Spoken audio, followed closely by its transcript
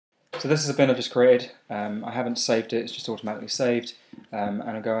So this is a bin I've just created. I haven't saved it, it's just automatically saved. And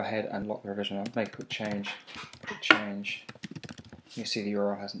I'll go ahead and lock the revision. I'll make a quick change. You see the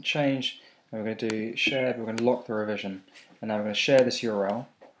URL hasn't changed. And we're going to do share, but we're going to lock the revision. And now we're going to share this URL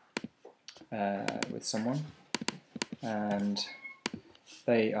with someone. And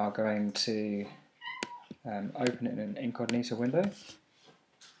they are going to open it in an incognito window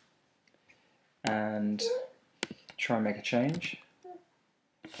and try and make a change.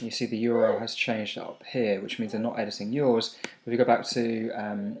 And you see the URL has changed up here, which means they're not editing yours. If you go back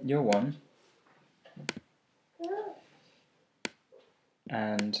to your one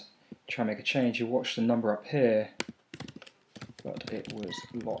and try and make a change, you watch the number up here, but it was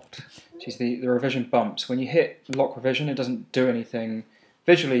locked. So you see the revision bumps. When you hit lock revision, it doesn't do anything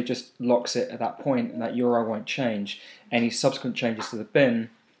visually, it just locks it at that point, and that URL won't change. Any subsequent changes to the bin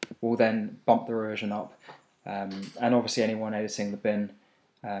will then bump the revision up. And obviously anyone editing the bin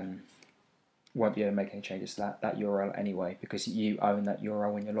won't be able to make any changes to that URL anyway, because you own that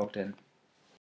URL when you're logged in.